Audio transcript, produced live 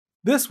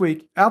This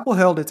week, Apple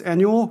held its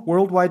annual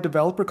Worldwide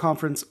Developer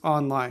Conference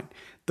online.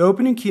 The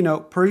opening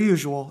keynote, per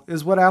usual,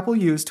 is what Apple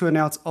used to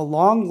announce a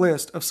long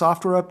list of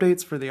software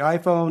updates for the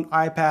iPhone,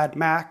 iPad,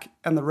 Mac,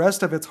 and the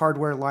rest of its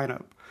hardware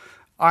lineup.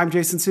 I'm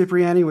Jason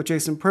Cipriani with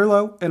Jason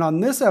Perlow, and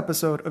on this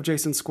episode of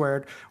Jason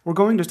Squared, we're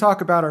going to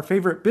talk about our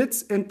favorite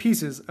bits and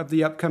pieces of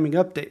the upcoming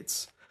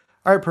updates.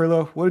 All right,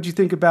 Perlow, what did you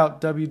think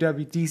about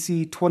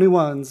WWDC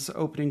 21's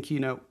opening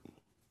keynote?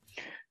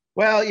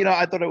 Well,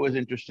 I thought it was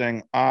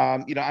interesting.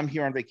 I'm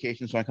here on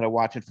vacation, so I'm kind of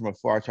watching from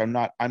afar. So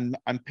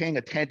I'm paying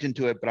attention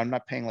to it, but I'm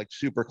not paying like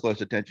super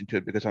close attention to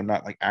it because I'm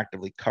not like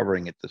actively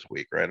covering it this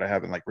week, right? I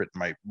haven't like written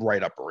my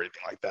write up or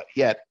anything like that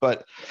yet.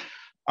 But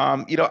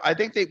I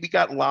think that we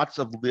got lots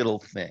of little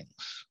things,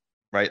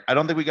 right? I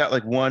don't think we got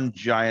like one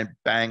giant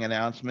bang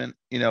announcement,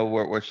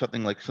 where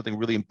something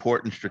really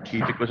important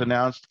strategic was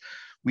announced.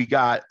 We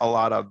got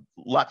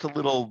lots of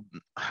little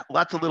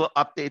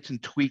updates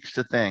and tweaks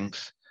to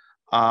things.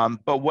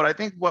 But what I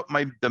think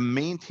the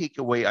main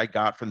takeaway I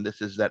got from this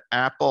is that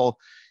Apple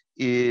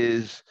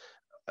is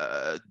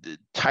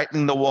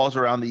tightening the walls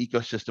around the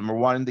ecosystem, or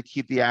wanting to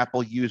keep the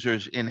Apple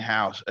users in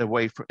house,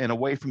 away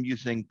from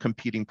using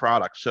competing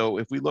products. So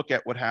if we look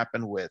at what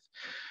happened with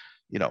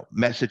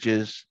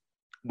messages,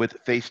 with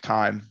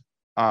FaceTime,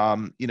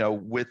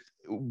 with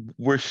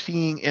we're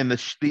seeing in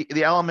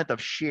the element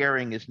of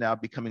sharing is now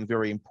becoming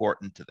very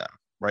important to them,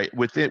 right?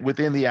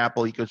 Within the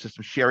Apple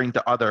ecosystem, sharing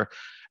to other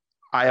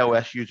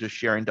iOS users,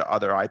 sharing to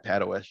other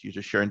iPad OS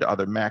users, sharing to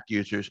other Mac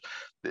users.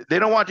 They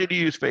don't want you to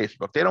use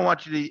Facebook. They don't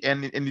want you to,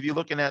 and if you're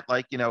looking at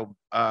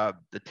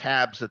the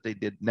tabs that they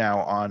did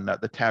now on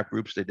the tab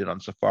groups they did on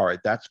Safari,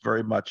 that's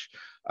very much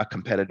a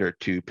competitor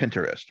to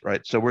Pinterest, right?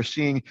 So we're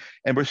seeing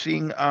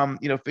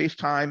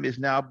FaceTime is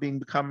now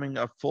becoming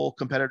a full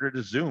competitor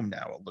to Zoom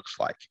now, it looks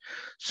like.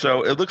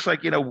 So it looks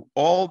like,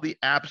 all the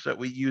apps that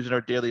we use in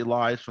our daily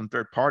lives from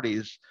third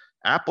parties,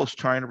 Apple's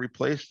trying to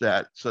replace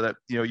that so that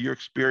your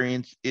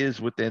experience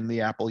is within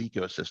the Apple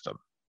ecosystem.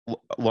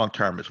 Long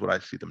term is what I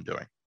see them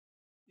doing.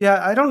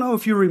 Yeah, I don't know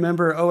if you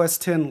remember OS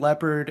 10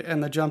 Leopard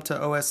and the jump to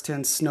OS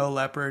 10 Snow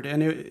Leopard,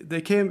 and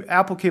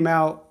Apple came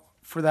out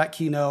for that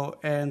keynote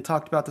and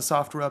talked about the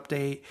software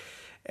update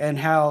and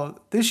how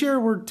this year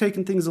we're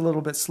taking things a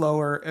little bit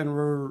slower and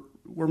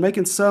we're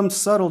making some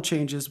subtle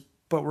changes,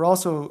 but we're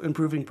also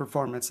improving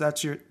performance.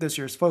 That's this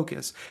year's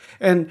focus.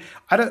 And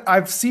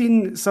I've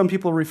seen some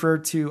people refer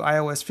to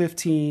iOS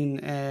 15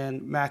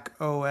 and Mac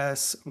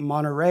OS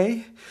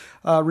Monterey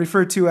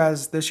referred to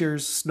as this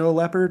year's Snow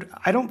Leopard.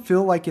 I don't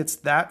feel like it's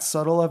that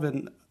subtle of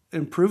an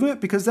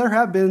improvement because there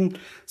have been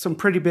some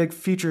pretty big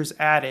features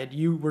added.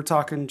 You were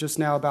talking just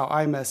now about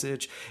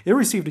iMessage. It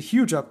received a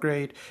huge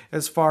upgrade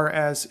as far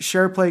as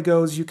SharePlay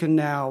goes. You can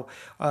now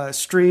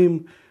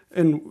stream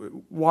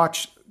and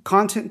watch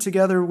content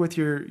together with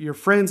your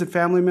friends and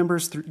family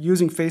members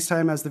using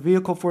FaceTime as the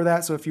vehicle for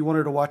that. So if you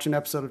wanted to watch an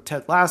episode of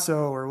Ted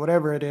Lasso or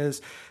whatever it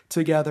is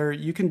together,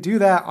 you can do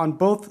that on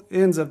both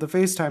ends of the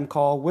FaceTime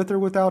call, with or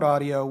without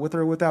audio, with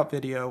or without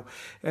video,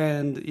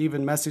 and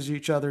even message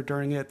each other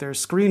during it. There's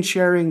screen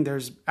sharing,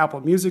 there's Apple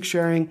Music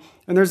sharing,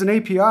 and there's an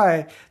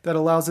API that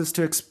allows us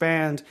to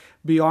expand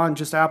beyond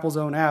just Apple's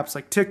own apps.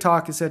 Like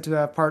TikTok is said to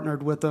have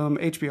partnered with them,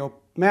 HBO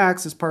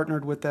Max is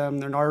partnered with them.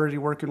 They're already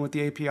working with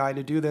the API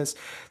to do this.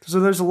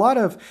 So there's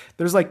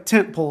like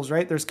tent poles,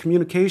 right? There's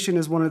communication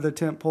is one of the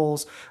tent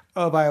poles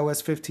of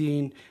iOS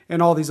 15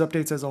 and all these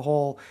updates as a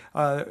whole.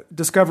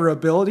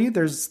 Discoverability,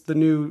 there's the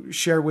new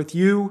share with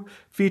you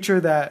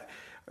feature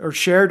or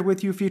shared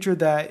with you feature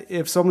that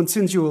if someone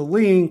sends you a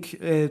link,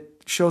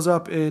 it shows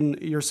up in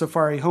your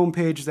Safari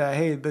homepage that,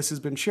 hey, this has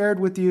been shared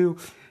with you.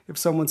 If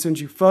someone sends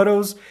you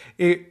photos,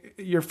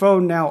 your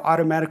phone now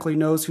automatically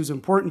knows who's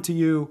important to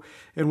you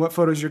and what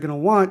photos you're going to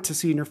want to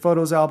see in your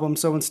photos album.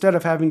 So instead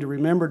of having to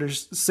remember to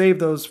save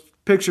those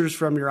pictures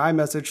from your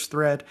iMessage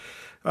thread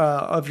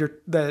of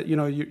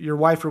your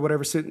wife or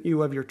whatever sent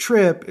you of your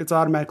trip, it's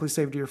automatically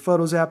saved to your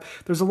photos app.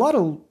 There's a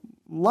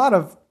lot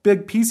of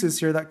big pieces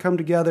here that come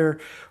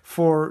together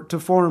to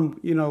form,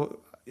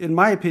 in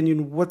my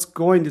opinion, what's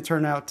going to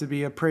turn out to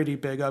be a pretty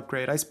big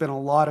upgrade. I spent a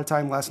lot of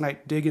time last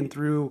night digging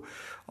through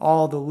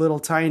all the little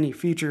tiny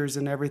features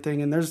and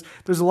everything, and there's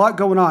a lot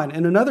going on.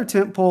 And another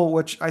tentpole,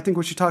 which I think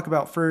we should talk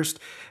about first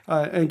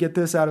and get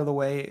this out of the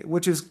way,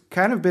 which has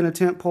kind of been a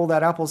tentpole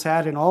that Apple's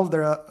had in all of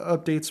their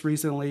updates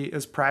recently,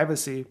 is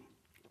privacy.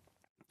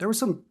 There were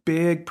some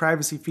big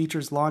privacy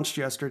features launched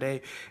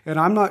yesterday, and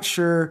I'm not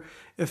sure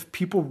if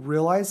people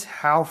realize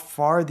how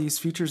far these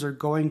features are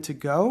going to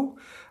go.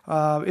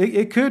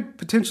 It could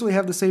potentially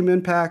have the same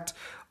impact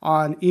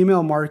on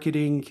email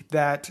marketing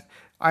that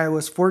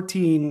iOS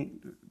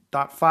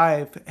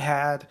 14.5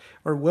 had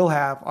or will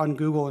have on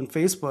Google and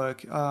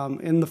Facebook,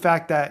 in the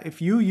fact that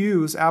if you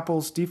use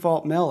Apple's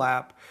default mail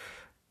app,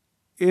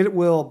 it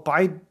will,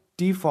 by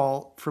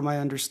default, from my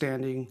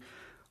understanding,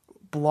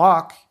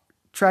 block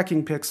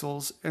tracking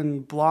pixels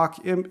and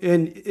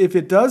and if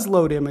it does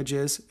load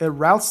images, it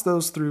routes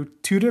those through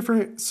two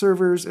different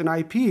servers and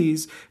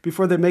IPs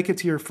before they make it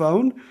to your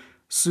phone.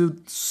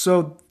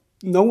 So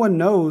no one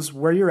knows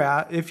where you're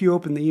at if you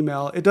open the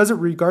email. It does it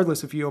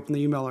regardless if you open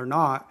the email or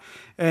not.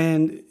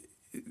 And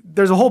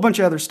there's a whole bunch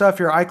of other stuff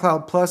here.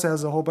 iCloud Plus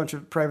has a whole bunch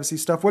of privacy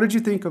stuff. What did you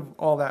think of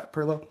all that,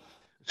 Perlo?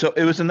 So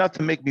it was enough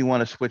to make me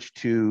want to switch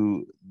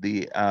to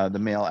the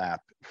Mail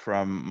app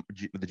from the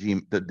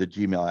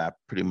Gmail app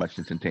pretty much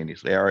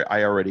instantaneously.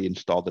 I already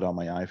installed it on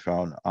my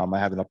iPhone. I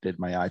haven't updated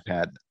my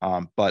iPad,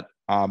 but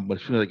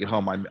as soon as I get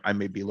home, I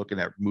may be looking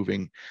at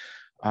moving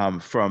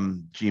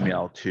from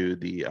Gmail to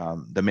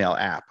the Mail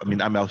app. I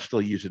mean, I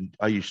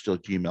use still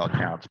Gmail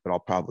accounts, but I'll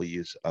probably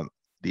use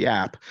the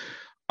app.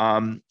 I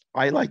mean,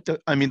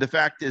 the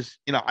fact is,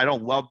 I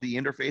don't love the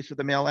interface of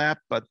the Mail app,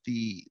 but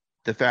the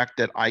fact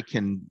that I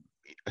can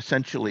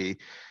essentially,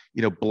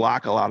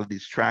 block a lot of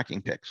these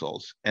tracking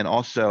pixels, and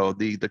also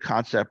the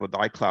concept with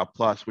iCloud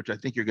Plus, which I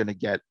think you're going to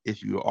get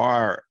if you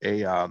are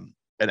an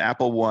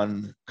Apple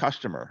One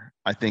customer.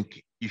 I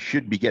think you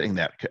should be getting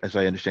that, as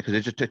I understand,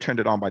 because it turned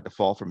it on by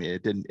default for me.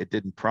 It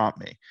didn't prompt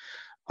me.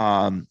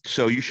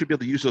 So you should be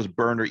able to use those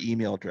burner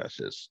email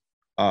addresses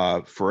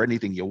for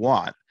anything you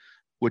want,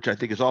 which I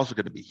think is also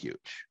going to be huge.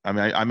 I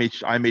mean,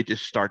 I may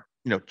just start,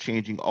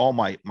 changing all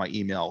my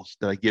emails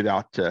that I give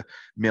out to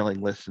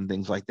mailing lists and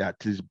things like that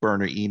to these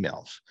burner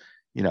emails.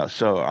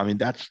 So I mean,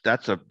 that's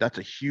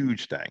a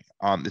huge thing.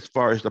 As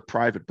far as the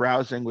private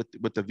browsing with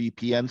the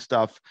VPN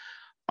stuff,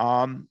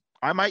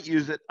 I might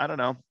use it. I don't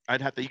know.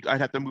 I'd have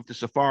to move to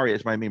Safari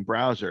as my main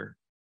browser,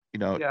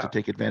 to Yeah.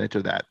 take advantage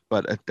of that.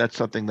 But that's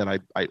something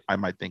that I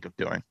might think of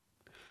doing.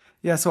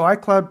 Yeah, so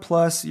iCloud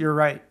Plus, you're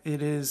right.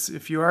 It is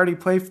if you already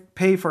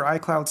pay for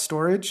iCloud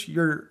storage,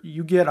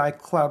 you get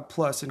iCloud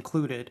Plus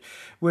included,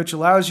 which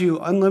allows you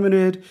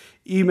unlimited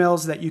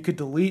emails that you could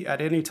delete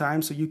at any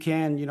time. So you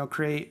can,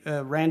 create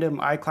a random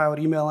iCloud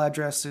email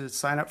address to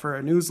sign up for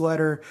a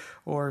newsletter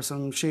or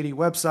some shady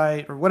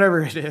website or whatever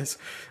it is.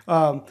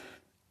 And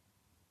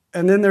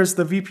then there's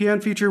the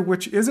VPN feature,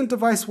 which isn't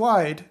device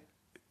wide.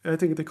 I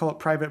think they call it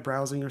private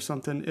browsing or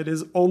something. It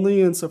is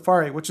only in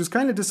Safari, which is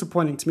kind of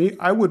disappointing to me.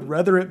 I would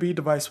rather it be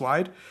device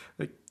wide,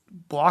 like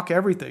block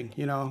everything,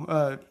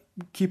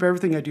 keep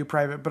everything I do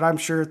private. But I'm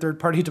sure third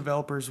party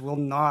developers will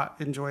not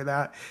enjoy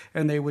that,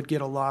 and they would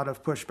get a lot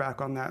of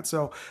pushback on that.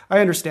 So I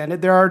understand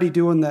it. They're already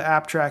doing the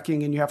app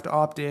tracking, and you have to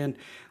opt in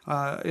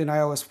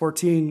iOS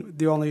 14.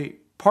 The only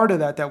part of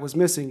that was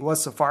missing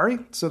was Safari,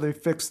 so they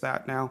fixed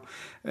that now.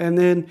 And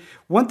then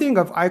one thing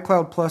of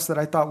iCloud Plus that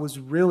I thought was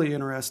really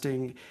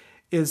interesting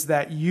is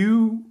that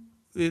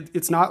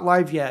it's not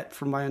live yet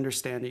from my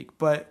understanding,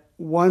 but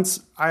once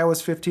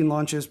iOS 15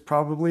 launches,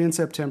 probably in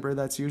September,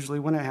 that's usually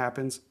when it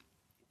happens,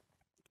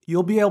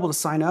 you'll be able to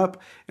sign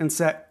up and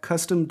set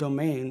custom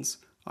domains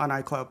on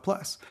iCloud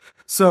Plus.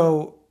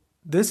 So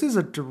this is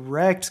a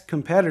direct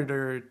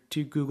competitor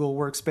to Google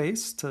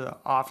Workspace, to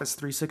Office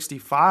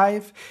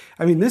 365.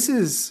 I mean, this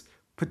is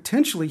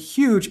potentially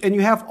huge, and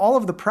you have all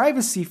of the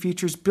privacy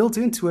features built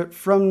into it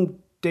from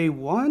day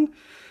one.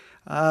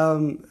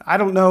 I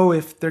don't know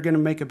if they're going to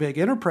make a big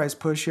enterprise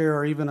push here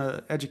or even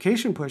an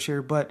education push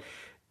here, but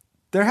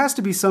there has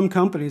to be some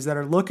companies that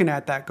are looking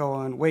at that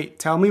going, wait,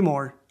 tell me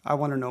more. I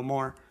want to know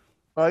more.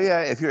 Well,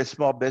 yeah, if you're a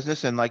small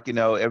business and like,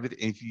 everything,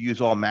 if you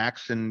use all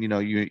Macs and,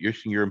 you're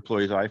seeing your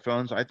employees'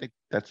 iPhones, I think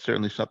that's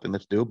certainly something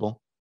that's doable.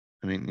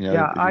 I mean,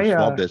 Yeah, if you're a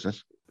small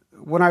business.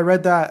 when I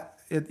read that,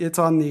 it's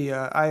on the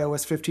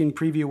iOS 15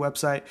 preview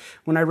website.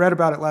 When I read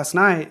about it last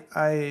night,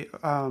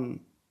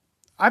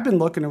 I've been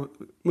looking to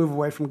move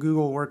away from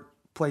Google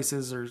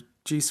Workplaces or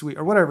G Suite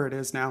or whatever it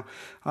is now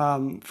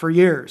for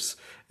years.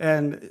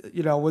 And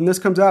when this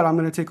comes out, I'm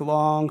going to take a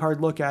long, hard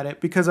look at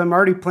it because I'm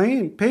already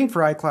paying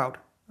for iCloud.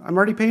 I'm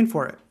already paying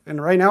for it,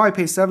 and right now I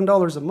pay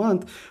 $7 a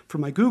month for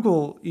my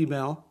Google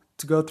email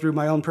to go through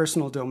my own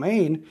personal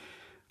domain.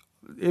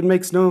 It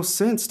makes no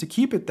sense to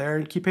keep it there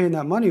and keep paying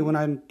that money when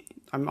I'm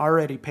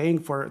already paying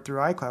for it through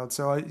iCloud.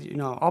 So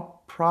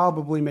I'll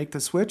probably make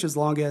the switch as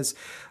long as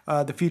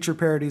the feature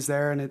parity is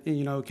there and it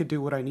can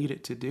do what I need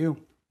it to do.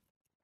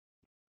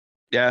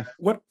 Yeah.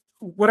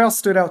 What else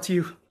stood out to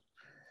you?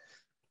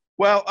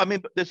 Well, I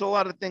mean, there's a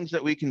lot of things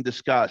that we can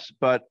discuss,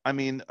 but I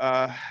mean,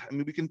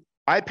 we can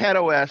iPad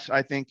OS.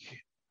 I think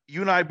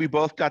you and I, we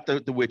both got the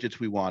widgets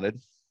we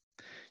wanted.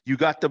 You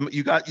got the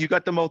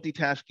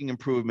multitasking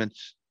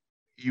improvements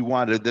you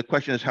wanted. The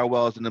question is how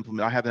well is it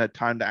implemented? I haven't had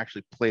time to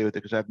actually play with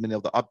it because I haven't been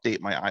able to update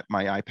my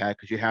iPad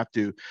because you have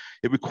to.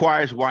 It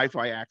requires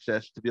Wi-Fi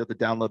access to be able to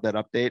download that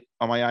update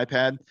on my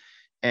iPad,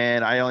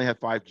 and I only have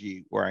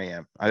 5G where I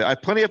am. I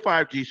have plenty of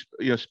 5G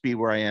speed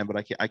where I am, but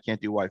I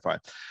can't do Wi-Fi,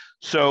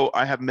 so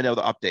I haven't been able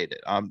to update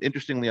it.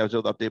 Interestingly, I was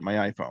able to update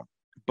my iPhone,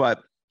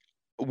 but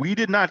we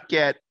did not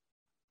get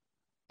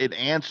an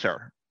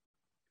answer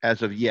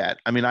as of yet.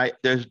 I mean,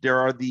 there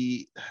are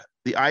the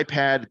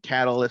iPad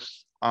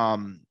Catalyst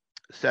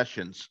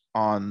sessions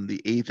on the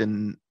 8th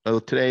and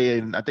today,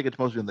 and I think it's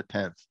mostly on the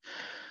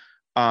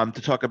 10th,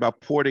 to talk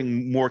about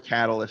porting more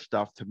Catalyst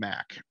stuff to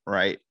Mac,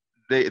 right?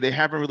 they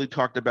haven't really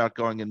talked about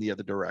going in the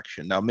other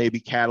direction. Now, maybe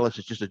Catalyst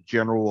is just a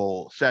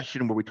general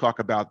session where we talk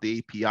about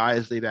the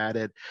APIs they've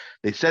added.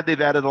 They said they've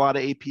added a lot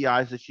of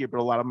APIs this year, but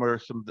a lot of them are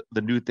some of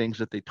the new things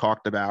that they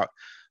talked about.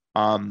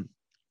 Um,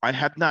 I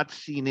have not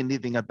seen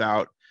anything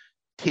about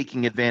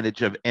taking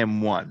advantage of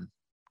M1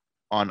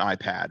 on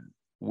iPad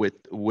with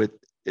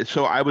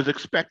so I was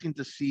expecting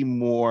to see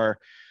more,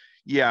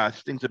 yeah,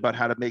 things about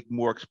how to make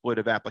more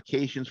exploitive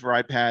applications for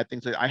iPad,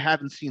 things like I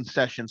haven't seen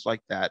sessions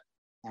like that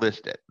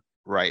listed,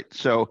 right?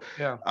 So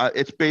Yeah.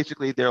 it's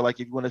basically they're like,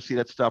 if you want to see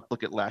that stuff,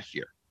 look at last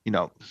year,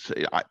 So,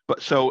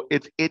 but so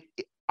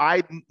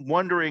I'm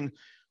wondering,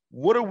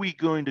 what are we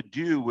going to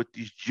do with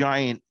these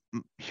giant,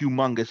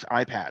 humongous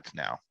iPads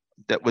now?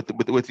 That with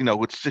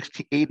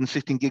 16, 8 and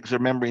 16 gigs of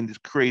memory and these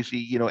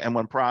crazy,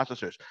 M1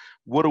 processors,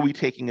 what are we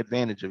taking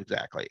advantage of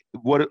exactly?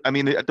 What I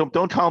mean,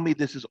 don't tell me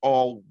this is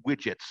all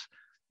widgets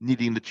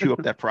needing to chew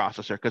up that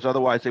processor, because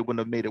otherwise they wouldn't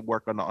have made it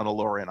work on a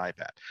lower end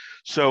iPad.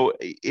 So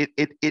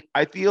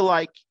I feel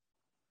like,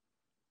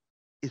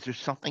 is there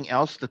something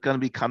else that's going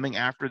to be coming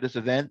after this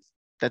event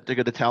that they're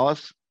going to tell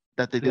us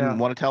that they didn't Yeah.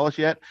 want to tell us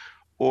yet,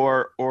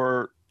 or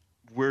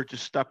we're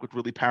just stuck with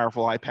really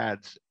powerful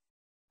iPads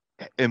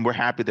and we're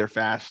happy they're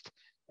fast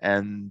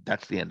and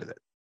that's the end of it?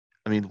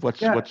 I mean,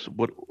 Yeah.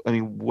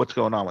 what's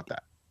going on with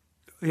that?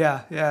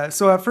 Yeah, yeah.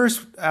 So at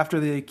first, after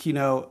the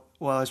keynote,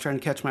 while I was trying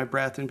to catch my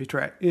breath in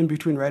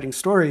between writing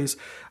stories,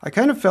 I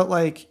kind of felt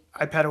like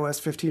iPadOS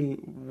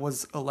 15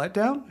 was a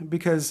letdown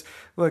because,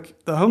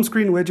 look, the home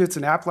screen widgets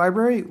and app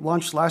library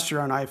launched last year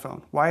on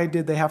iPhone. Why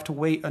did they have to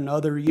wait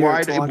another year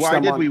Why to launch why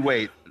them did on? we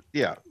wait?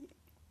 Yeah.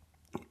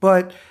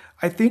 But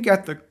I think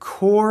at the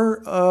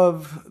core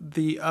of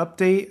the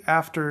update,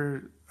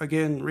 after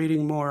again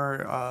reading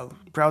more,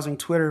 browsing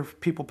Twitter,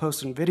 people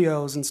posting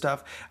videos and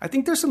stuff, I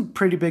think there's some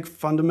pretty big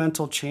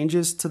fundamental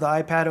changes to the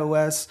iPad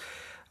OS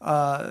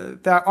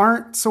that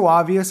aren't so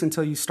obvious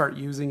until you start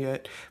using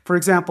it. For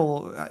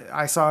example,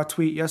 I saw a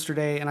tweet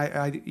yesterday, and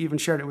I even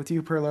shared it with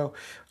you, Perlo,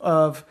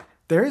 of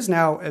there is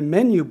now a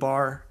menu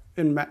bar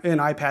in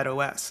iPad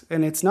OS,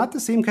 and it's not the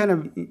same kind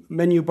of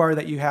menu bar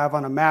that you have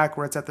on a Mac,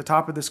 where it's at the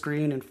top of the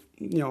screen and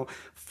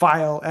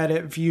file,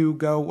 edit, view,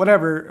 go,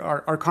 whatever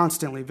are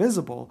constantly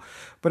visible.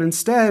 But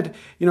instead,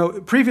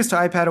 previous to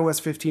iPad OS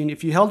 15,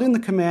 if you held in the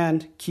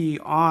command key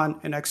on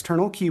an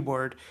external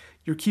keyboard,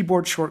 your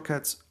keyboard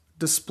shortcuts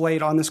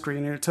displayed on the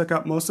screen, and it took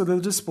up most of the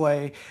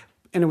display,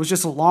 and it was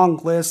just a long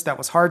list that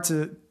was hard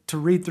to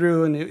read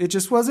through, and it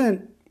just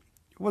wasn't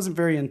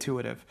very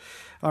intuitive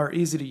or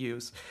easy to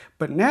use.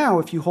 But now,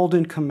 if you hold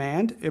in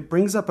command, it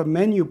brings up a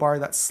menu bar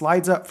that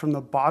slides up from the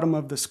bottom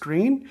of the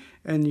screen,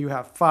 and you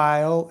have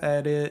file,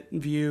 edit,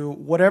 view,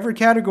 whatever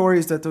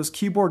categories that those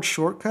keyboard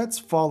shortcuts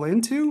fall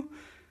into.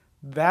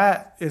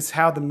 That is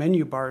how the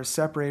menu bar is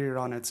separated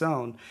on its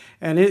own,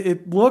 and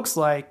it looks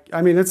like,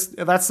 I mean,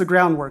 that's the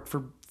groundwork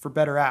for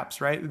better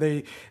apps, right?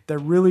 They're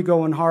really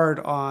going hard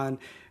on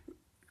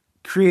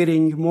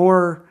creating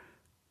more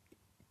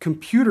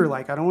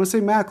computer-like, I don't want to say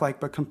Mac-like,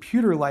 but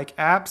computer-like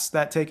apps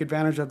that take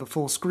advantage of the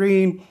full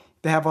screen.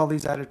 They have all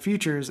these added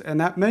features,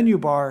 and that menu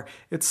bar,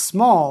 it's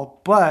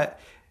small, but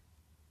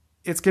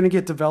it's going to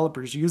get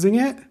developers using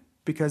it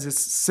because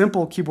it's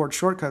simple keyboard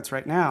shortcuts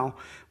right now.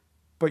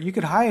 But you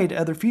could hide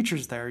other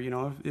features there,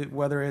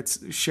 whether it's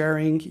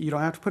sharing, you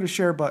don't have to put a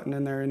share button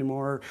in there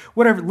anymore,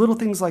 whatever, little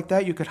things like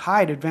that. You could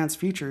hide advanced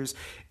features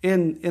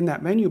in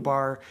that menu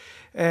bar.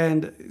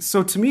 And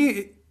so to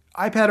me,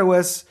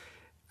 iPadOS,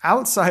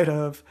 outside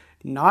of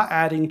not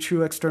adding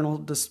true external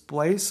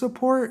display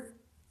support,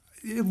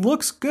 it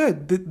looks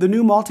good. The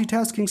new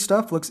multitasking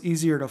stuff looks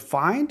easier to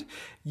find.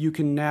 You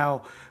can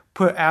now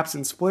put apps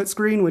in split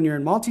screen when you're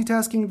in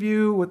multitasking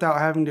view without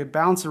having to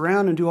bounce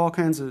around and do all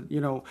kinds of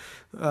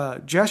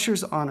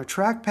gestures on a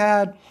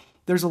trackpad.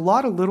 There's a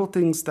lot of little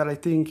things that I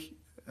think,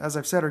 as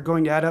I've said, are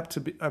going to add up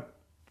to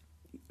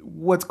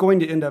what's going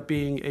to end up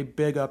being a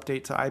big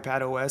update to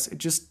iPadOS. It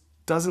just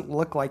doesn't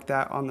look like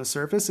that on the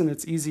surface, and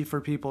it's easy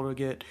for people to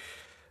get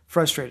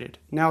frustrated.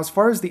 Now, as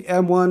far as the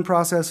M1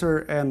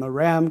 processor and the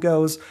RAM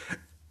goes,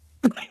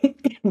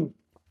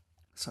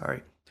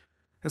 sorry.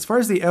 As far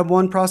as the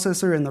M1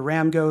 processor and the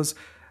RAM goes,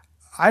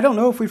 I don't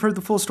know if we've heard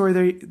the full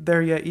story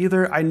there yet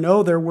either. I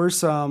know there were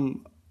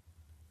some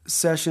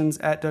sessions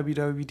at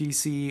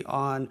WWDC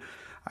on,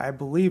 I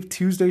believe,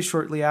 Tuesday,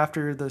 shortly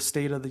after the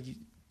State of the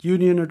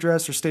Union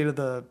address or State of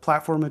the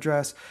Platform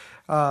address,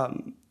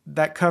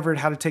 that covered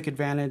how to take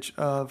advantage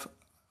of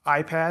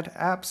iPad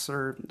apps,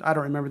 or I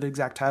don't remember the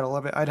exact title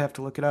of it. I'd have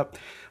to look it up.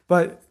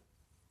 But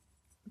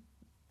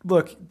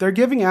look, they're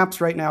giving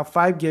apps right now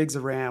 5 gigs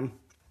of RAM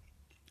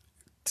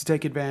to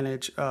take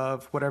advantage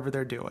of whatever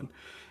they're doing.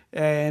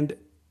 And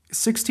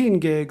 16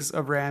 gigs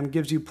of RAM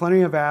gives you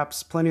plenty of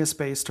apps, plenty of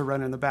space to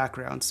run in the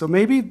background. So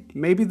maybe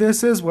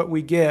this is what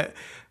we get.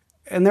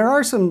 And there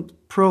are some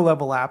pro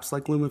level apps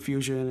like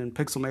LumaFusion and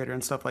Pixelmator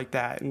and stuff like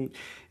that.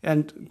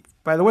 And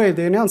by the way,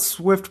 they announced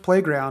Swift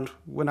Playground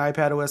when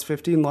iPadOS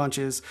 15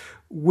 launches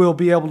will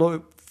be able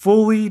to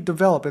fully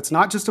develop. It's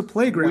not just a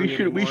playground We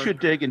anymore. should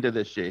dig into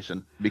this,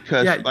 Jason,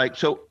 because Yeah,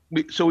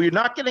 so you're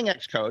not getting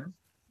Xcode,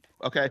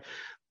 Okay.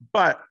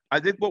 But I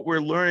think what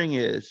we're learning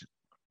is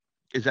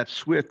that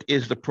Swift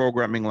is the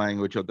programming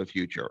language of the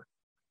future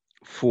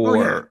Oh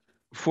yeah,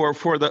 for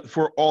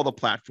for all the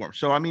platforms.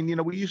 So I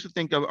mean, we used to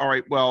think of, all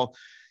right, well,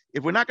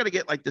 if we're not going to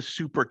get like the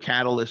super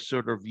catalyst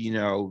sort of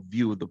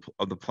view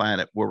of the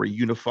planet where we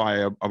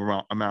unify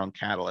around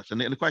catalyst,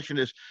 and the question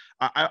is,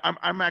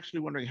 I'm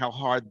actually wondering how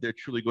hard they're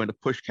truly going to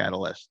push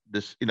catalyst.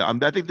 This,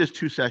 I think there's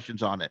two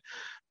sessions on it,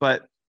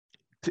 but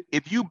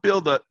if you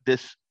build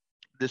this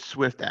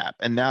Swift app,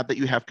 and now that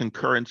you have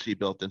concurrency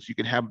built in, so you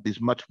can have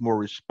these much more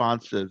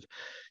responsive,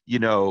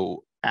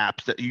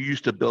 apps that you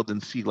used to build in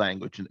C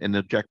language and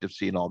Objective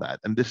C and all that.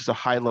 And this is a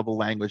high level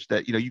language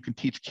that you can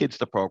teach kids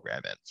to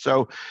program in.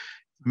 So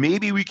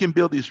maybe we can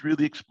build these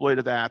really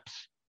exploitive apps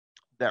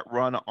that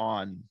run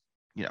on,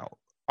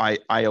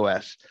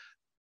 iOS,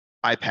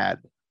 iPad,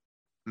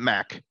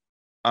 Mac,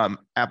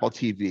 Apple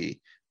TV,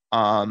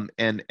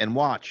 and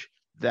watch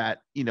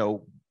that,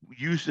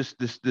 use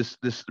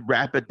this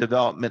rapid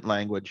development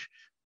language,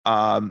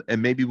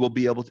 and maybe we'll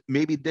be able to,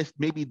 maybe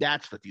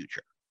that's the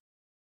future,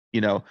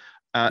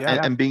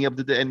 yeah, and being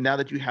able to, and now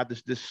that you have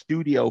this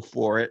studio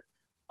for it,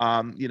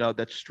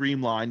 that's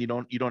streamlined. You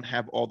don't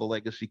have all the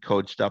legacy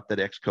code stuff that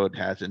Xcode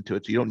has into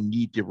it, so you don't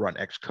need to run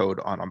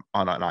Xcode on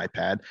an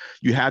iPad.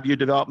 You have your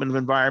development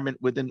environment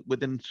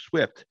within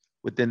Swift,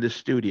 within the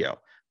studio,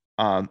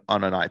 on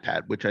an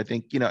iPad, which I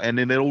think, and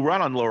then it'll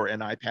run on lower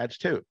end iPads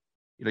too.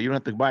 You don't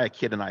have to buy a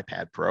kid an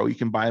iPad Pro. You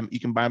can buy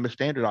him a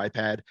standard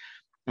iPad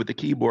with the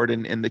keyboard,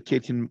 and the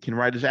kid can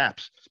write his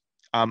apps.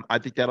 I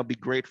think that'll be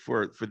great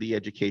for the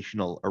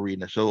educational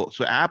arena. So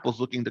Apple's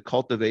looking to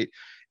cultivate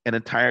an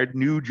entire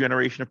new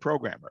generation of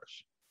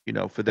programmers,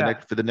 for the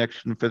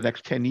yeah.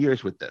 next 10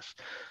 years with this.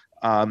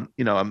 I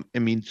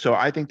mean, so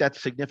I think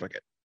that's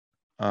significant.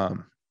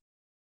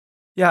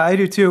 Yeah, I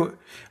do too.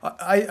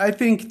 I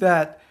think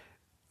that,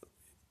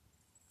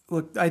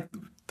 look,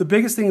 the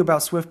biggest thing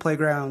about Swift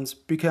Playgrounds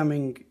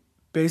becoming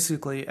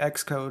basically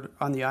Xcode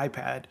on the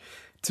iPad,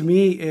 to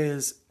me,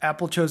 is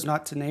Apple chose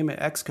not to name it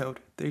Xcode.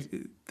 They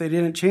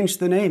didn't change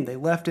the name. They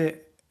left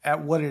it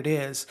at what it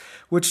is,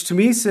 which to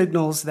me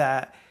signals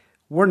that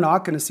we're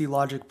not going to see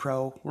Logic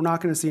Pro. We're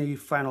not going to see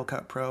Final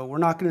Cut Pro. We're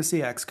not going to see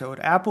Xcode.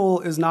 Apple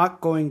is not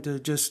going to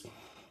just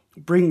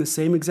bring the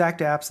same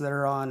exact apps that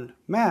are on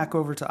Mac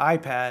over to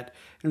iPad.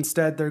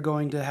 Instead, they're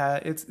going to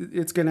have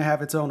it's going to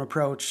have its own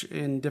approach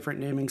in different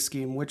naming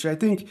scheme, which I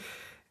think,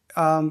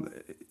 I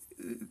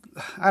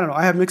don't know.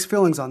 I have mixed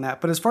feelings on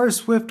that. But as far as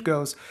Swift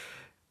goes,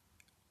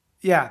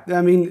 yeah,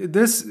 I mean,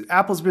 this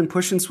Apple's been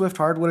pushing Swift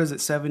hard. What is it,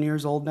 7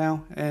 years old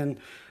now, and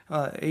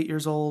 8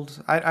 years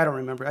old? I don't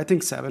remember. I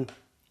think 7.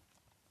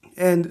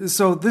 And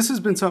so this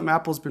has been something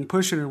Apple's been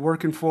pushing and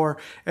working for.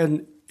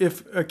 And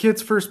if a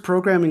kid's first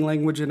programming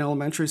language in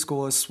elementary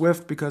school is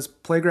Swift because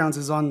Playgrounds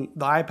is on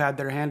the iPad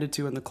they're handed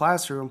to in the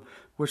classroom,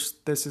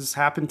 which this has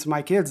happened to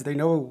my kids. They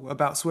know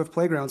about Swift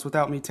Playgrounds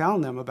without me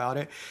telling them about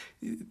it.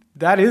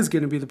 That is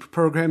going to be the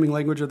programming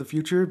language of the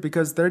future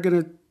because they're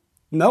going to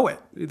know it.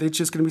 It's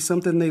just going to be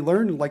something they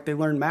learn, like they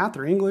learn math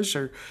or English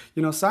or,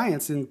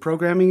 science, and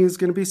programming is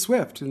going to be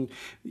Swift. And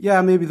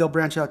yeah, maybe they'll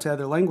branch out to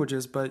other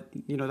languages, but,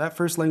 that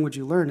first language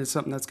you learn is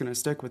something that's going to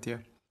stick with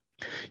you.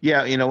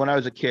 Yeah, when I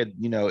was a kid,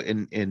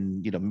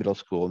 in middle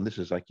school, and this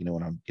is like,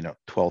 when I'm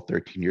 12,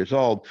 13 years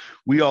old,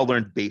 we all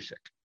learned BASIC,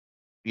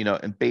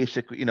 and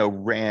BASIC,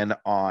 ran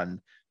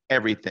on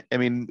everything. I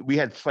mean, we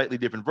had slightly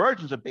different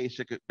versions of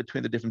BASIC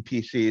between the different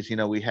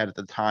PCs. We had at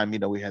the time,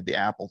 we had the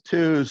Apple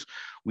IIs,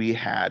 we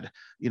had,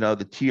 the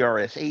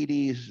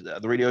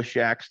TRS-80s, the Radio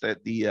Shacks,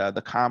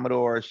 the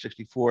Commodore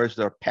 64s,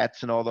 the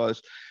PETs, and all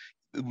those.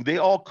 They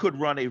all could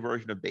run a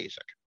version of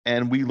BASIC.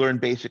 And we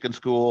learned BASIC in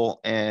school,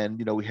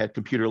 and we had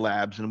computer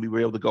labs, and we were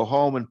able to go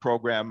home and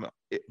program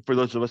for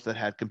those of us that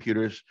had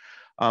computers,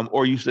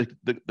 or use the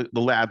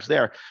labs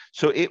there.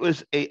 So it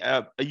was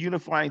a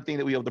unifying thing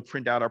that we were able to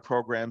print out our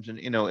programs, and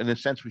in a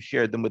sense we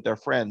shared them with our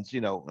friends,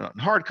 in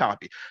hard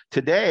copy.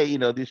 Today,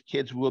 these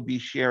kids will be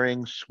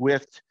sharing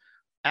Swift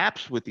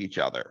apps with each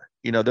other.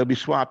 They'll be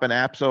swapping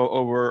apps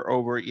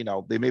over,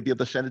 they may be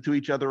able to send it to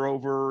each other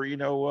over,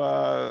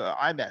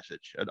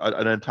 iMessage,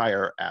 an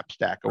entire app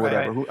stack or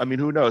whatever. Right.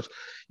 Who knows?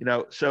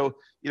 So,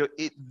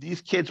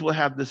 these kids will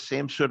have the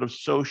same sort of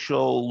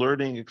social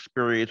learning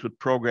experience with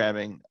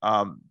programming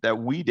that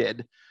we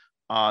did,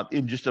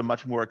 in just a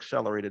much more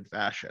accelerated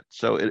fashion.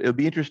 So it'll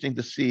be interesting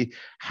to see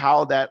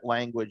how that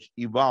language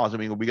evolves. Are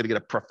we going to get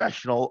a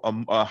professional,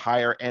 a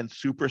higher end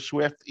super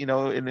Swift, in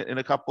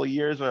a couple of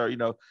years, or,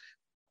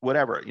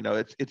 whatever,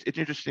 it's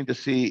interesting to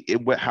see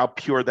how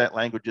pure that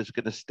language is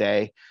going to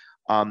stay,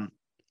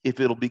 if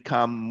it'll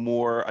become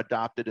more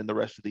adopted in the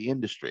rest of the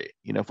industry.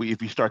 If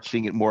we start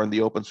seeing it more in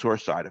the open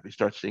source side, if we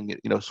start seeing it,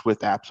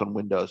 Swift apps on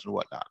Windows and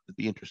whatnot, it'd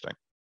be interesting.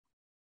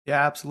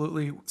 Yeah,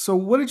 absolutely. So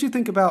what did you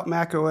think about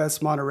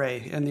macOS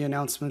Monterey and the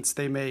announcements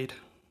they made?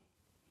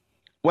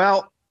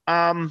 Well,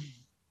 I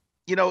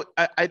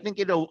think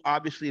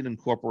obviously it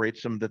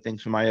incorporates some of the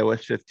things from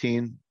iOS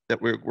 15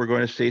 that we're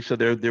going to see. So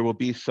there will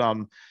be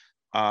some,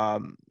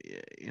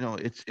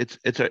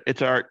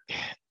 it's our,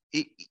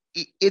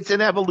 it's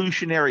an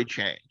evolutionary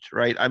change,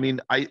 right? I mean,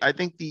 I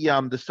think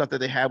the stuff that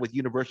they have with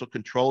universal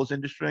control is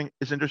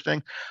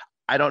interesting.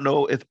 I don't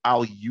know if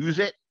I'll use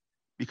it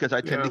because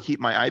I tend to Yeah. keep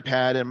my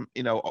iPad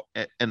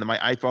and my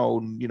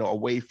iPhone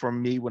away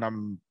from me when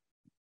I'm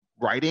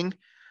writing.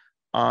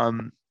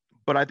 Um,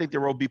 but I think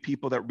there will be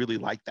people that really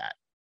like that.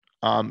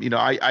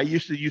 I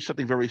used to use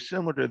something very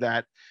similar to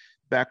that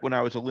back when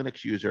I was a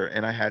Linux user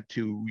and I had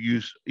to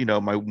use,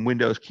 my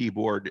Windows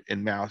keyboard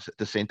and mouse at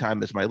the same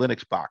time as my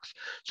Linux box.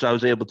 So I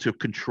was able to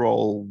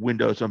control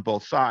Windows on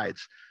both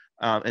sides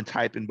and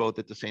type in both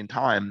at the same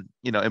time,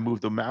 and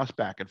move the mouse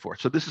back and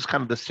forth. So this is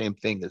kind of the same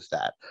thing as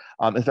that.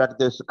 In fact,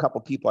 there's a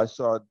couple people I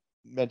saw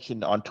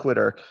mentioned on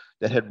Twitter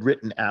that had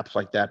written apps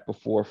like that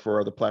before for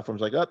other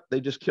platforms. Like, oh,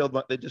 they just killed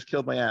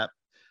my app.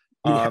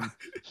 Yeah.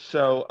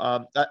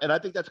 And I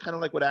think that's kind of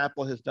like what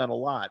Apple has done a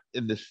lot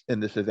in this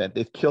event.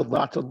 They've killed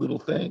lots of little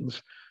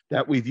things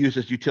that we've used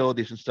as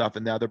utilities and stuff,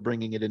 and now they're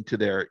bringing it into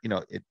their,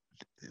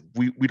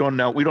 we don't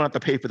know, we don't have to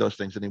pay for those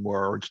things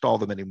anymore or install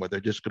them anymore. They're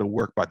just going to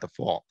work by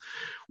default,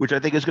 which I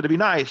think is going to be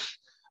nice.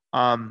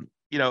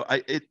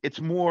 It's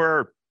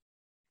more,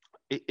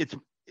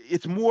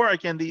 it's more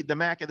again, the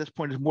Mac at this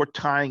point is more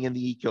tying in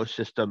the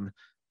ecosystem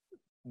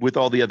with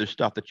all the other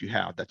stuff that you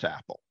have that's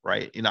Apple,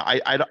 right?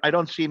 I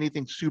don't see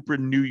anything super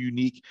new,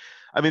 unique.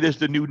 I mean, there's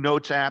the new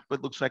Notes app.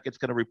 It looks like it's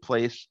going to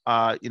replace,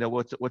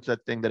 what's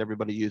that thing that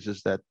everybody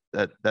uses that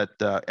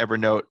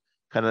Evernote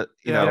kind of,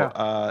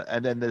 Yeah.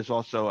 and then there's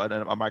also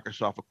a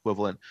Microsoft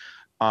equivalent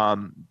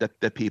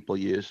that people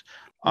use.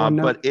 But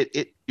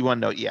OneNote. you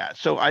want to know, yeah.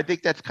 So I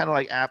think that's kind of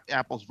like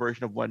Apple's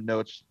version of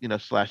OneNotes,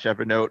 slash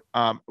Evernote.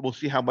 We'll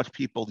see how much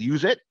people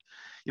use it.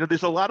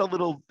 There's a lot of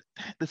little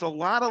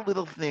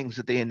things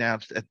that they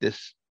announced at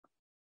this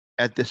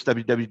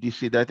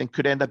WWDC that I think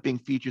could end up being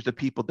features that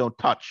people don't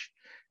touch,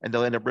 and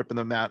they'll end up ripping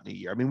them out in a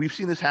year. I mean, we've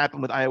seen this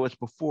happen with iOS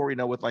before, with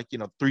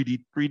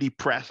 3D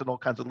press and all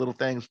kinds of little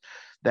things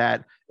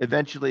that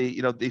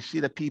eventually, they see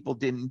that people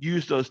didn't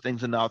use those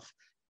things enough,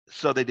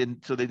 so they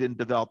didn't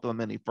develop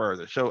them any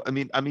further. So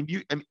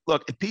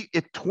look,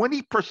 if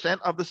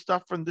 20% of the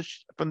stuff from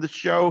the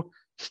show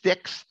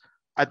sticks,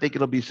 I think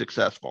it'll be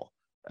successful.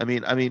 And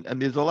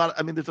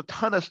there's a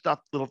ton of stuff,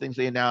 little things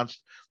they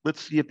announced.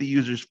 Let's see if the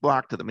users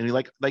flock to them.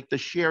 Like the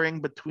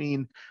sharing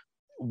between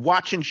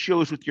watching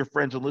shows with your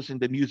friends and listening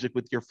to music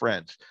with your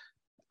friends.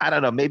 I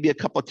don't know, maybe a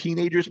couple of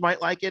teenagers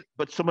might like it,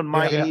 but someone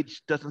my Yeah.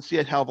 age doesn't see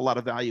a hell of a lot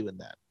of value in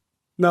that.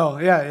 No,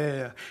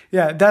 yeah.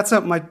 That's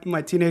something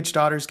my teenage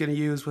daughter's going to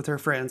use with her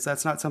friends.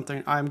 That's not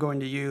something I'm going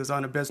to use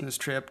on a business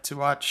trip to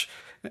watch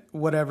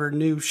whatever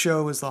new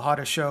show is the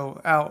hottest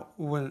show out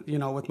when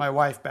with my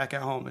wife back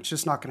at home. It's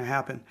just not going to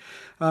happen.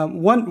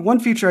 One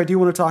feature I do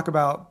want to talk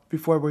about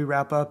before we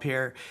wrap up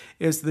here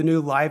is the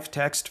new live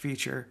text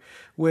feature,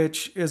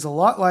 which is a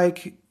lot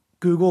like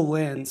Google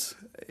Lens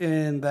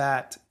in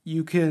that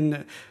you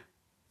could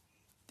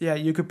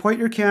point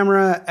your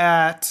camera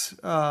at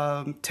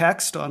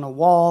text on a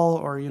wall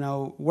or,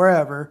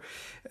 wherever,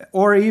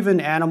 or even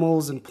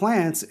animals and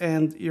plants,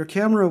 and your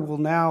camera will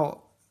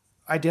now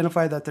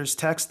identify that there's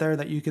text there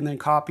that you can then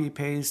copy,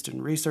 paste,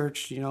 and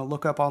research,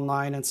 look up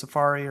online in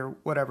Safari or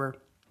whatever.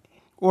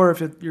 Or if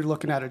you're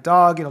looking at a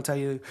dog, it'll tell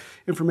you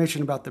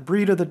information about the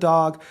breed of the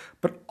dog.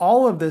 But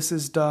all of this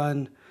is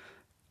done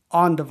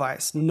on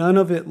device. None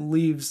of it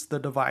leaves the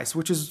device,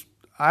 which is,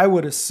 I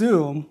would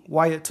assume,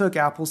 why it took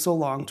Apple so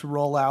long to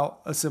roll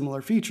out a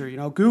similar feature.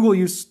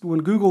 When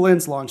Google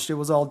Lens launched, it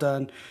was all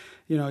done.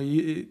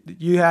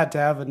 You had to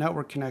have a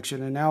network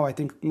connection, and now I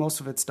think most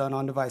of it's done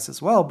on device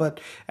as well. But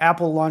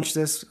Apple launched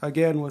this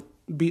again with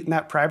beating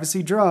that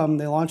privacy drum.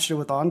 They launched it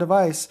with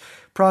on-device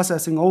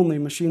processing only,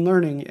 machine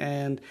learning,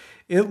 and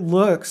it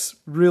looks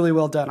really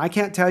well done. I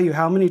can't tell you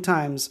how many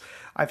times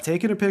I've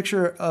taken a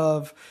picture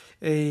of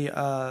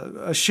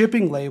a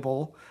shipping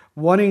label,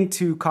 wanting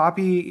to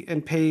copy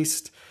and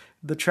paste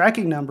the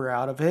tracking number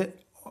out of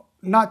it,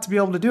 not to be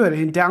able to do it,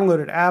 and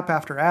downloaded app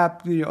after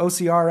app,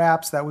 OCR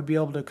apps that would be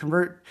able to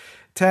convert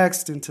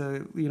text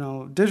into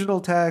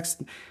digital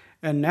text.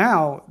 And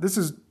now this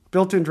is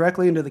built in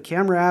directly into the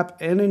camera app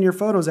and in your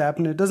Photos app,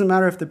 and it doesn't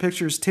matter if the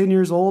picture is 10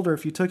 years old or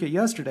if you took it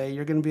yesterday,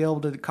 you're going to be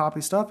able to copy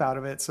stuff out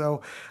of it.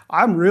 So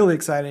I'm really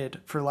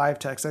excited for live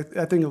text. I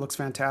think it looks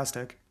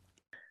fantastic.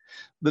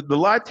 The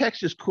live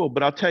text is cool,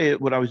 but I'll tell you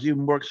what I was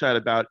even more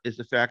excited about is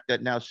the fact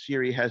that now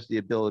Siri has the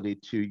ability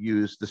to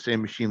use the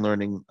same machine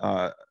learning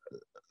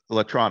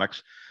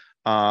electronics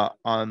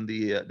on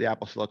the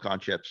Apple Silicon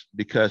chips,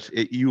 because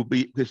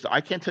because I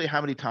can't tell you how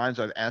many times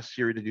I've asked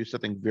Siri to do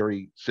something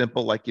very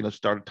simple, like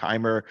start a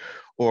timer,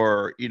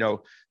 or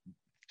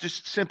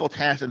just simple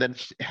tasks, and then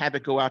have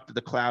it go out to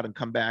the cloud and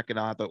come back, and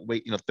I'll have to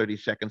wait 30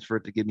 seconds for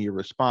it to give me a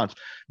response.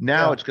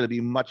 Now Yeah. it's going to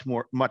be much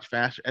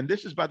faster, and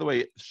this is, by the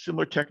way,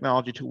 similar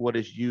technology to what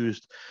is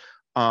used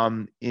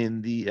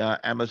in the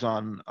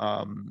Amazon,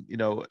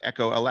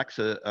 Echo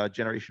Alexa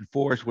Generation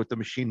 4s with the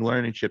machine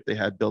learning chip they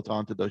had built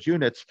onto those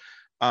units.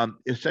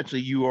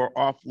 Essentially, you are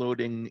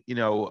offloading,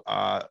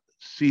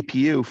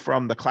 CPU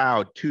from the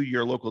cloud to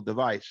your local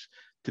device.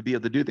 to be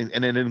able to do things,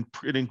 and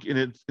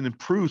it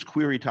improves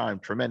query time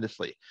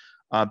tremendously.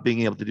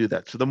 Being able to do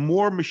that. So the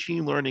more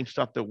machine learning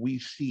stuff that we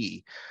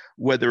see,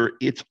 whether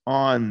it's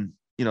on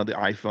the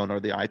iPhone or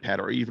the iPad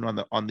or even on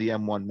the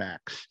M1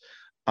 Max,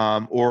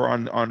 or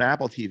on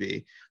Apple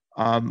TV,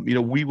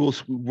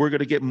 we're going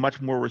to get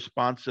much more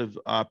responsive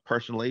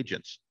personal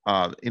agents,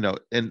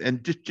 and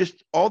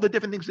just all the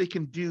different things they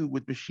can do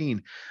with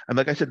machine. And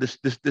like I said,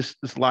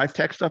 this live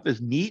text stuff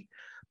is neat,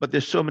 but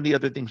there's so many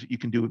other things that you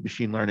can do with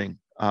machine learning,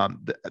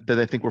 that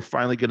I think we're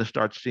finally going to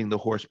start seeing the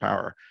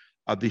horsepower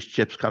of these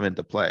chips come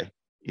into play,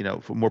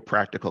 for more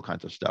practical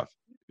kinds of stuff.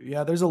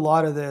 Yeah, there's a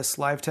lot of this,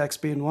 live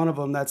text being one of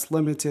them, that's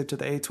limited to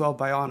the A12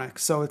 Bionic.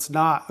 So it's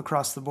not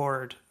across the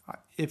board.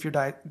 If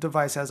your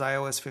device has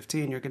iOS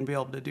 15, you're going to be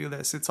able to do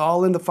this. It's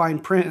all in the fine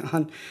print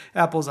on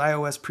Apple's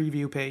iOS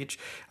preview page.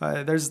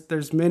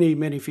 There's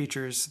many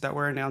features that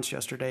were announced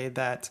yesterday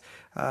that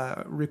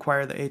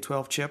require the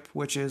A12 chip,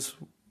 which is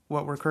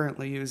what we're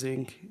currently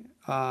using.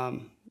 All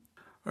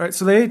right,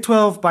 so the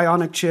A12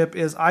 Bionic chip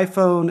is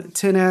iPhone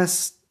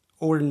XS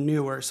or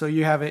newer. So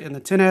you have it in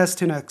the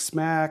XS, XS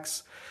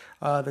Max,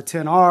 the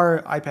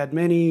XR, iPad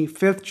Mini,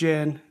 5th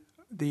gen,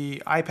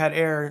 the iPad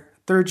Air,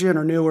 3rd gen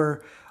or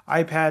newer,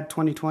 iPad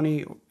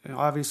 2020,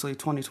 obviously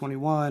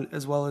 2021,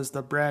 as well as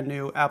the brand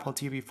new Apple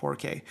TV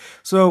 4K.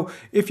 So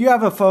if you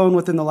have a phone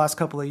within the last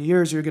couple of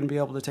years, you're going to be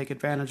able to take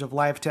advantage of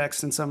live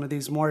text and some of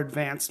these more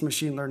advanced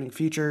machine learning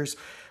features.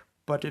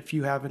 But if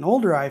you have an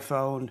older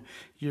iPhone,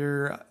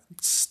 you're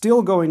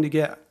still going to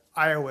get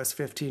iOS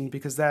 15,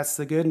 because that's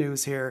the good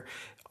news here.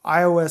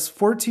 iOS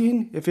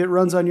 14, if it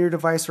runs on your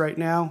device right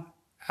now,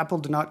 Apple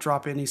did not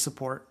drop any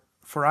support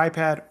for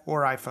iPad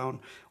or iPhone,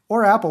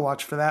 or Apple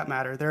Watch for that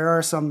matter. There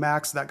are some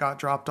Macs that got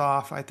dropped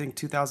off. I think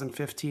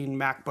 2015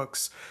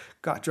 MacBooks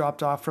got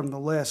dropped off from the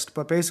list.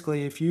 But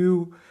basically, if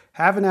you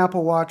have an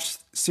Apple Watch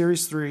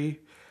Series 3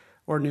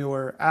 or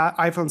newer,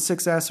 iPhone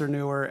 6S or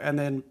newer, and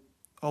then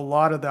a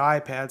lot of the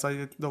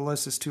iPads, the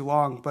list is too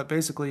long, but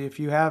basically if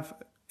you have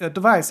a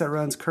device that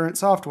runs current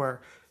software,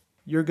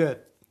 you're good.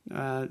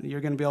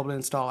 You're going to be able to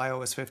install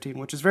iOS 15,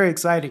 which is very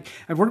exciting.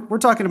 And we're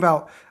talking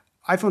about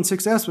iPhone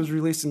 6S was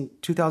released in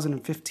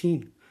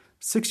 2015.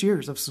 6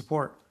 years of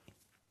support.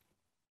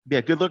 Yeah,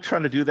 good luck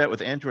trying to do that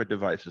with Android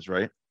devices,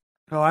 right?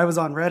 Oh, I was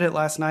on Reddit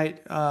last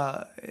night,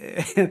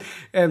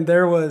 and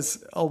there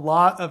was a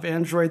lot of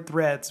Android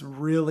threads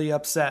really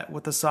upset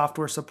with the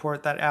software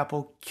support that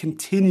Apple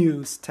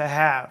continues to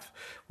have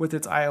with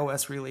its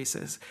iOS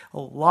releases. A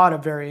lot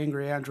of very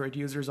angry Android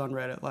users on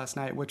Reddit last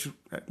night, which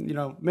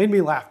made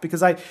me laugh,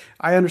 because I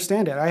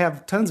understand it. I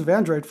have tons of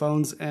Android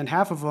phones, and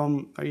half of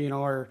them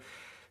are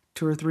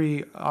 2 or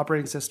 3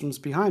 operating systems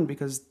behind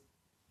because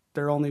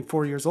they're only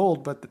 4 years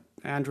old, but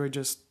Android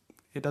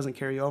it doesn't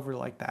carry over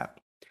like that.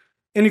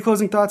 Any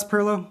closing thoughts,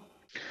 Perlo?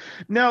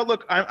 No,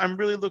 look, I'm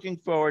really looking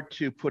forward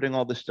to putting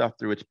all this stuff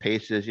through its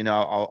paces.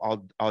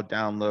 I'll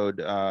download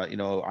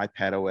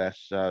iPad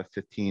OS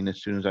 15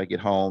 as soon as I get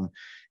home,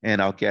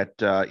 and I'll get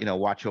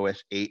Watch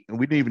OS 8. And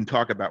we didn't even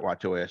talk about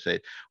Watch OS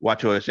 8.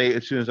 Watch OS 8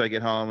 as soon as I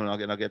get home, and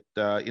I'll get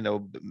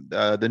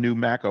the new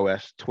Mac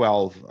OS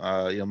 12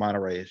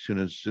 Monterey as soon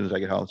as I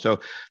get home. So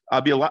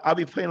I'll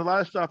be playing a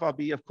lot of stuff. I'll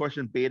be, of course,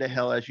 in beta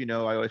hell. As you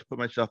know, I always put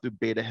myself through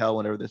beta hell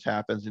whenever this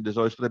happens, and there's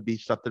always going to be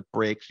stuff that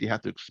breaks. You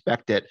have to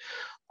expect it.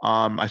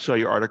 I saw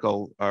your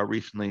article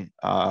recently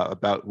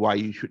about why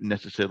you shouldn't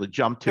necessarily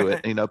jump to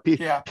it.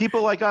 Yeah.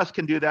 People like us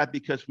can do that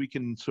because we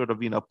can sort of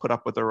put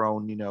up with our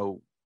own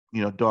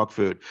dog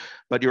food.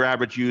 But your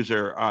average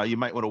user, you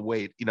might want to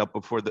wait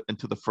before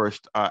until the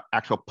first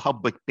actual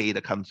public beta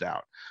comes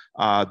out.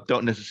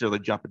 Don't necessarily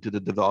jump into the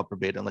developer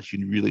beta unless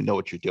you really know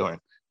what you're doing,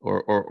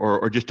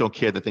 or just don't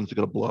care that things are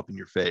going to blow up in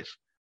your face.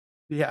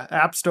 Yeah,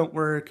 apps don't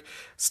work,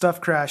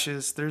 stuff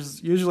crashes.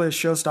 There's usually a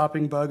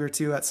show-stopping bug or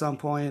two at some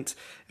point,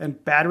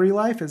 and battery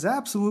life is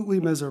absolutely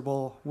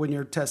miserable when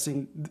you're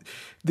testing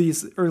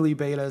these early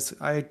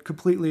betas. I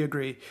completely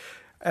agree.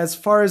 As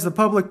far as the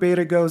public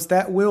beta goes,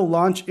 that will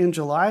launch in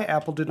July.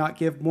 Apple did not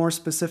give more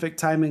specific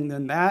timing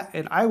than that,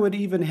 and I would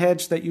even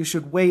hedge that you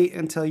should wait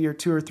until you're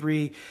 2 or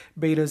 3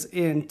 betas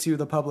into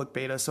the public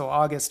beta. So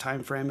August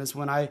timeframe is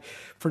when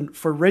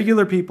for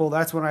regular people,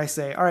 that's when I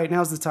say, all right,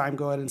 now's the time,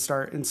 go ahead and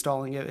start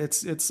installing it.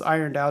 It's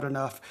ironed out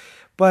enough.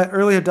 But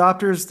early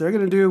adopters, they're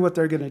going to do what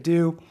they're going to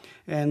do,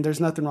 and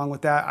there's nothing wrong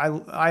with that.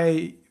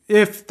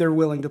 If they're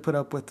willing to put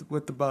up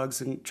with the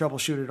bugs and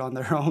troubleshoot it on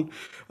their own.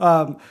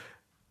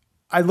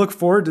 I look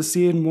forward to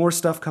seeing more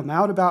stuff come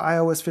out about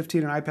iOS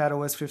 15 and iPad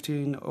OS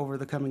 15 over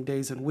the coming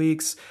days and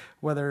weeks,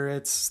 whether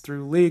it's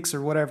through leaks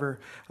or whatever.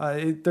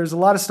 There's a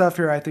lot of stuff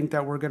here I think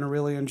that we're going to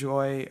really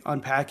enjoy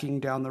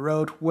unpacking down the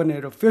road when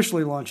it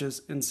officially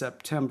launches in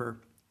September.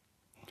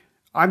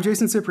 I'm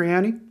Jason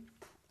Cipriani.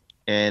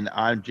 And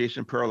I'm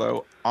Jason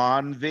Perlo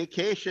on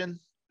vacation.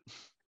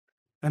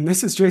 And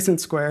this is Jason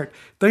Squared.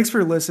 Thanks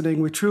for listening.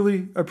 We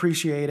truly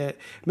appreciate it.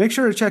 Make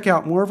sure to check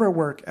out more of our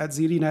work at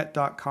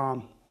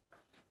zdnet.com.